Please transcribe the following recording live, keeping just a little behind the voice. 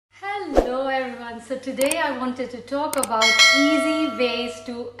everyone. So today I wanted to talk about easy ways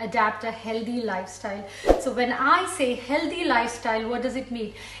to adapt a healthy lifestyle. So when I say healthy lifestyle, what does it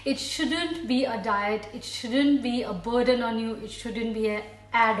mean? It shouldn't be a diet, it shouldn't be a burden on you, it shouldn't be an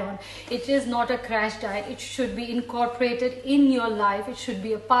add-on. It is not a crash diet. It should be incorporated in your life. It should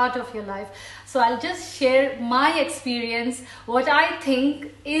be a part of your life. So I'll just share my experience, what I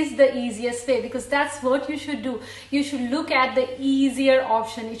think is the easiest way, because that's what you should do. You should look at the easier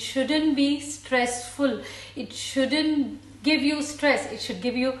option. It shouldn't be stressful. It shouldn't give you stress. It should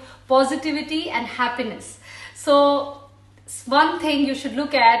give you positivity and happiness. So one thing you should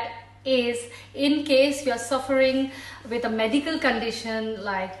look at is, in case you are suffering with a medical condition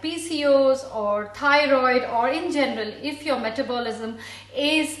like PCOS or thyroid, or in general if your metabolism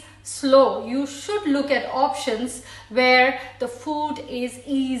is slow, you should look at options where the food is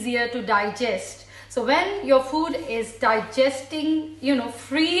easier to digest. So when your food is digesting,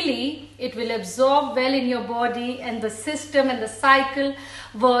 freely, it will absorb well in your body and the system and the cycle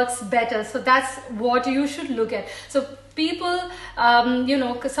works better. So that's what you should look at. So people,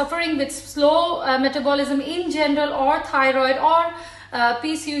 suffering with slow metabolism in general, or thyroid or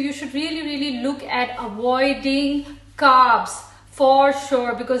PCO, you should really look at avoiding carbs for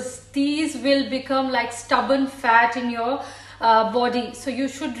sure, because these will become like stubborn fat in your body. So you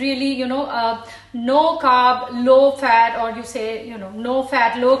should really, no carb, low fat, or you say, no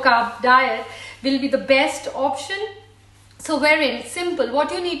fat, low carb diet will be the best option. So wherein, simple,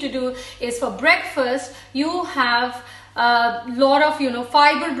 what you need to do is, for breakfast, you have a lot of,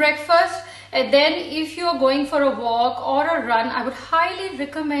 fiber breakfast. And then if you are going for a walk or a run, I would highly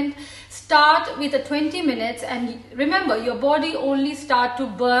recommend start with a 20 minutes. And remember, your body only start to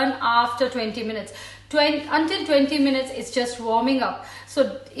burn after 20 minutes. Until 20 minutes, it's just warming up.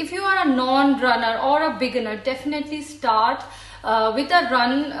 So if you are a non-runner or a beginner, definitely start with a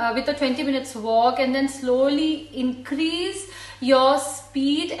run, with a 20 minutes walk, and then slowly increase your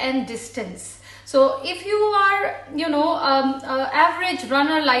speed and distance. So if you are, average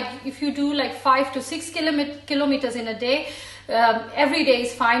runner, like if you do like 5 to 6 kilometers in a day, every day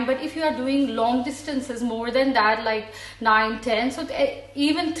is fine. But if you are doing long distances, more than that, like 9, 10, so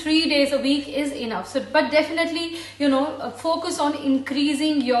even 3 days a week is enough. So, but definitely, focus on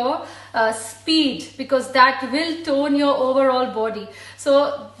increasing your speed, because that will tone your overall body.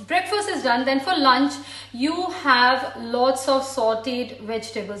 So breakfast is done. Then for lunch, you have lots of sauteed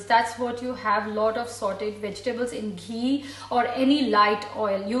vegetables. That's what you have, lot of sauteed vegetables in ghee or any light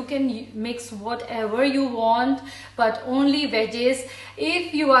oil. You can mix whatever you want, but only veggies.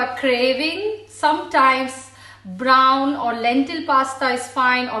 If you are craving, sometimes brown or lentil pasta is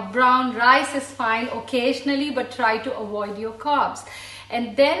fine, or brown rice is fine occasionally, but try to avoid your carbs.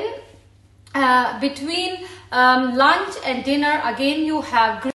 And then between lunch and dinner, again you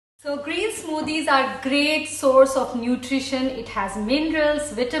have green smoothies are great source of nutrition. It has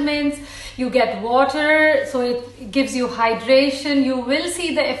minerals, vitamins, you get water, so it gives you hydration. You will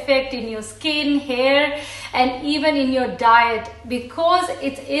see the effect in your skin, hair, and even in your diet, because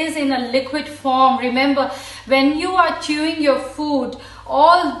it is in a liquid form. Remember, when you are chewing your food,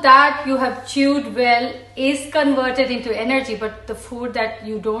 all that you have chewed well is converted into energy, but the food that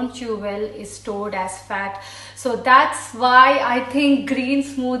you don't chew well is stored as fat. So that's why I think green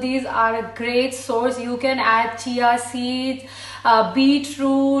smoothies are a great source. You can add chia seeds,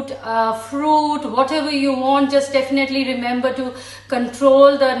 beetroot, fruit, whatever you want. Just definitely remember to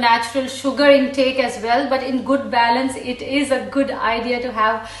control the natural sugar intake as well. But in good balance, it is a good idea to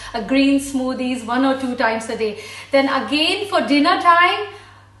have a green smoothies 1 or 2 times a day. Then again, for dinner time,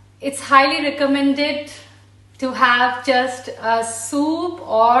 it's highly recommended to have just a soup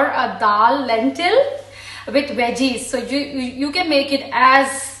or a dal, lentil, with veggies. So you can make it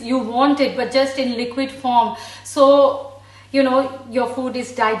as you want it, but just in liquid form, so your food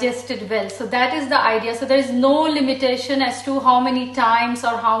is digested well. So that is the idea. So there is no limitation as to how many times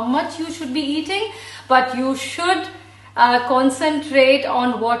or how much you should be eating, but you should concentrate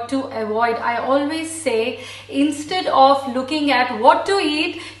on what to avoid. I always say, instead of looking at what to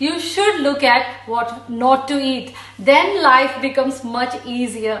eat, you should look at what not to eat. Then life becomes much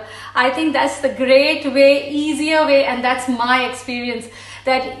easier. I think that's the great way, easier way, and that's my experience,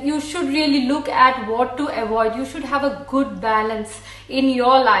 that you should really look at what to avoid. You should have a good balance in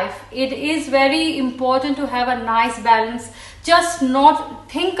your life. It is very important to have a nice balance. Just not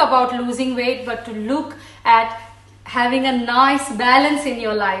think about losing weight, but to look at having a nice balance in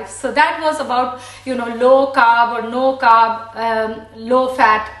your life. So that was about, low carb or no carb, low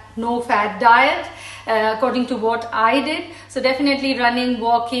fat, no fat diet, according to what I did. So definitely running,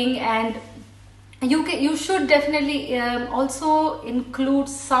 walking, and You should definitely also include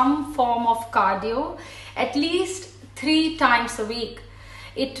some form of cardio at least 3 times a week.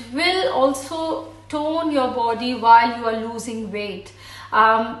 It will also tone your body while you are losing weight.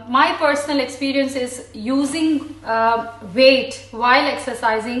 My personal experience is using weight while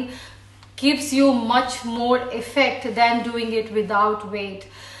exercising gives you much more effect than doing it without weight.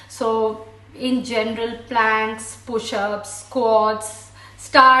 So in general, planks, push-ups, squats,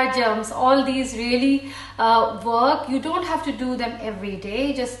 star jumps, all these really work. You don't have to do them every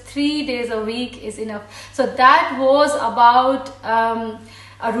day, just 3 days a week is enough. So that was about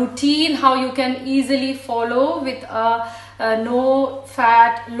a routine how you can easily follow with a no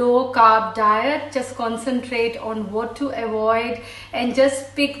fat, low carb diet. Just concentrate on what to avoid and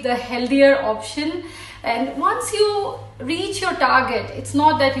just pick the healthier option. And once you reach your target, it's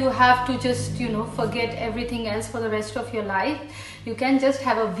not that you have to just, you know, forget everything else for the rest of your life. You can just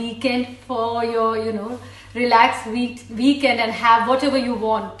have a weekend for your, you know, relaxed weekend and have whatever you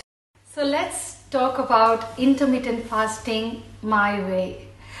want. So let's talk about intermittent fasting my way.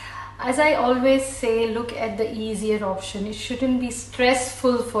 As I always say, look at the easier option. It shouldn't be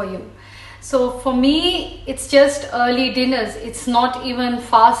stressful for you. So for me, it's just early dinners. It's not even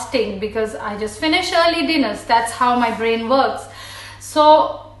fasting because I just finish early dinners. That's how my brain works.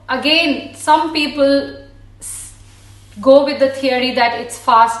 So again, some people go with the theory that it's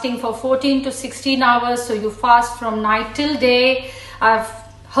fasting for 14 to 16 hours. So you fast from night till day. I've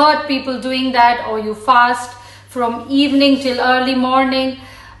heard people doing that, or you fast from evening till early morning.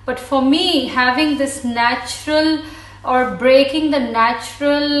 But for me, having this natural or breaking the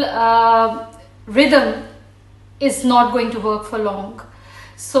natural rhythm is not going to work for long.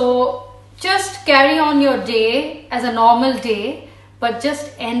 So just carry on your day as a normal day, but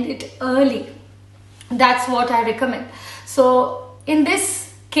just end it early. That's what I recommend. So in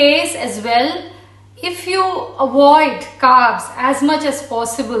this case as well, if you avoid carbs as much as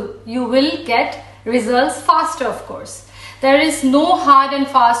possible, you will get results faster, of course. There is no hard and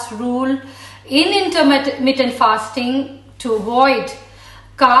fast rule in intermittent fasting to avoid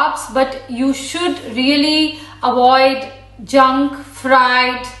carbs, but you should really avoid junk,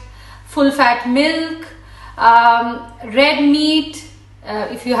 fried, full fat milk, red meat.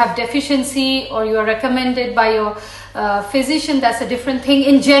 If you have deficiency or you are recommended by your physician, that's a different thing.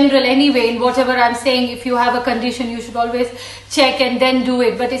 In general, anyway, in whatever I'm saying, if you have a condition, you should always check and then do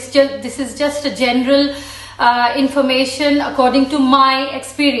it. But this is just a general information according to my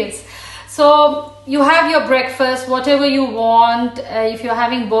experience. So you have your breakfast, whatever you want. If you're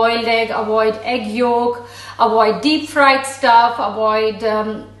having boiled egg, avoid egg yolk, avoid deep fried stuff, avoid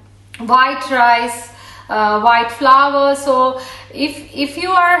white rice, white flour. So if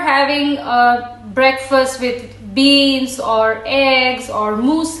you are having a breakfast with beans or eggs or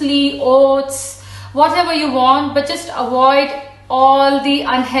muesli, oats, whatever you want, but just avoid all the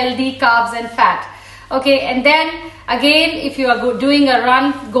unhealthy carbs and fat. Okay, and then again, if you are doing a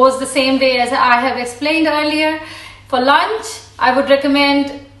run, goes the same way as I have explained earlier. For lunch, I would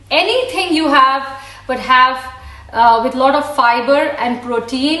recommend anything you have, but have with a lot of fiber and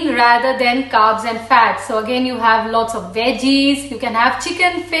protein rather than carbs and fats. So again, you have lots of veggies. You can have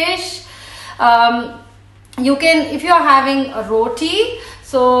chicken, fish. You can, if you are having a roti,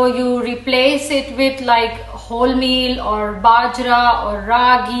 so you replace it with like wholemeal or bajra or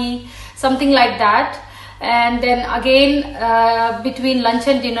ragi, something like that. And then again, between lunch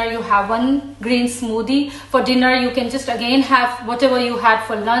and dinner, you have one green smoothie. For dinner, you can just again have whatever you had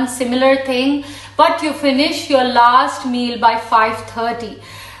for lunch, similar thing, but you finish your last meal by 5:30.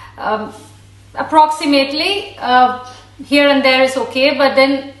 Approximately, here and there is okay, but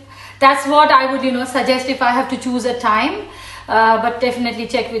then that's what I would, suggest if I have to choose a time. But definitely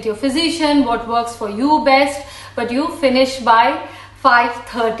check with your physician what works for you best, but you finish by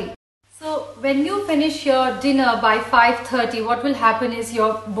 5:30. So when you finish your dinner by 5:30, what will happen is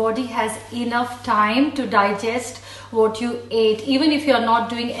your body has enough time to digest what you ate. Even if you are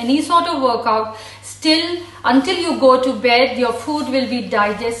not doing any sort of workout, still until you go to bed, your food will be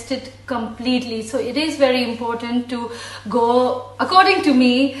digested completely. So it is very important to go, according to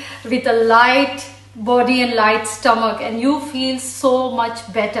me, with a light body and light stomach, and you feel so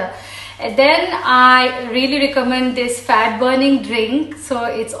much better. And then I really recommend this fat burning drink. So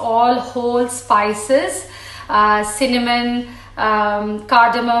it's all whole spices, cinnamon,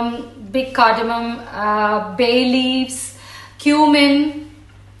 cardamom, big cardamom, bay leaves, cumin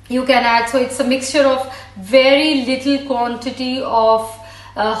you can add. So it's a mixture of very little quantity of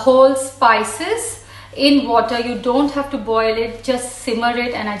whole spices, in water. You don't have to boil it, just simmer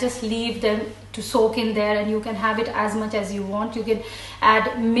it, and I just leave them to soak in there, and you can have it as much as you want. You can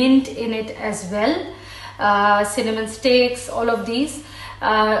add mint in it as well, cinnamon sticks, all of these.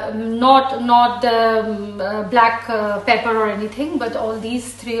 Not the black pepper or anything, but all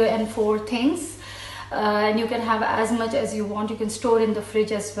these 3 and 4 things. And you can have as much as you want. You can store in the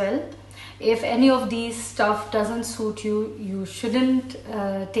fridge as well. If any of these stuff doesn't suit you, you shouldn't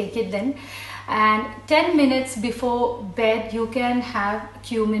take it then. And 10 minutes before bed, you can have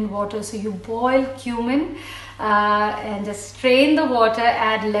cumin water. So you boil cumin and just strain the water,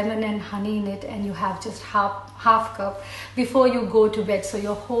 add lemon and honey in it, and you have just half cup before you go to bed, so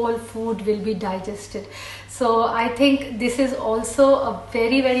your whole food will be digested. So I think this is also a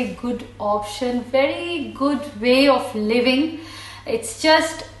very good option, very good way of living. It's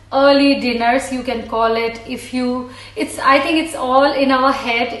just early dinners, you can call it. I think it's all in our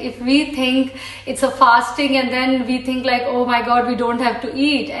head. If we think it's a fasting and then we think like, oh my god, we don't have to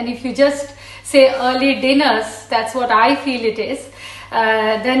eat, and if you just say early dinners, that's what I feel it is,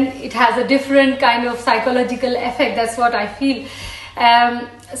 then it has a different kind of psychological effect. That's what I feel.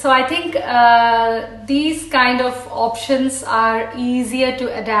 So I think these kind of options are easier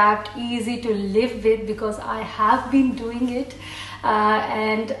to adapt, easy to live with, because I have been doing it,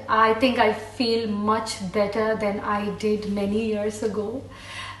 and I think I feel much better than I did many years ago.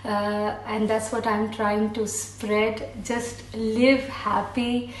 And that's what I'm trying to spread. Just live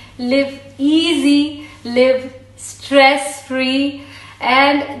happy, live easy, live stress-free,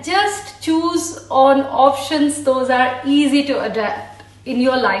 and just choose on options those are easy to adapt in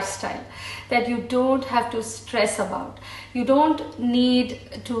your lifestyle, that you don't have to stress about. You don't need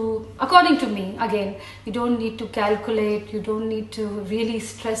to, according to me, again, you don't need to calculate, you don't need to really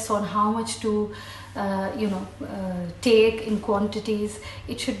stress on how much to take in quantities.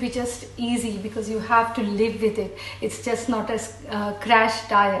 It should be just easy, because you have to live with it. It's just not a crash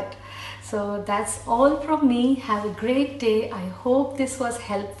diet. So that's all from me. Have a great day. I hope this was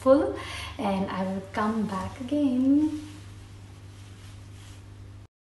helpful, and I will come back again.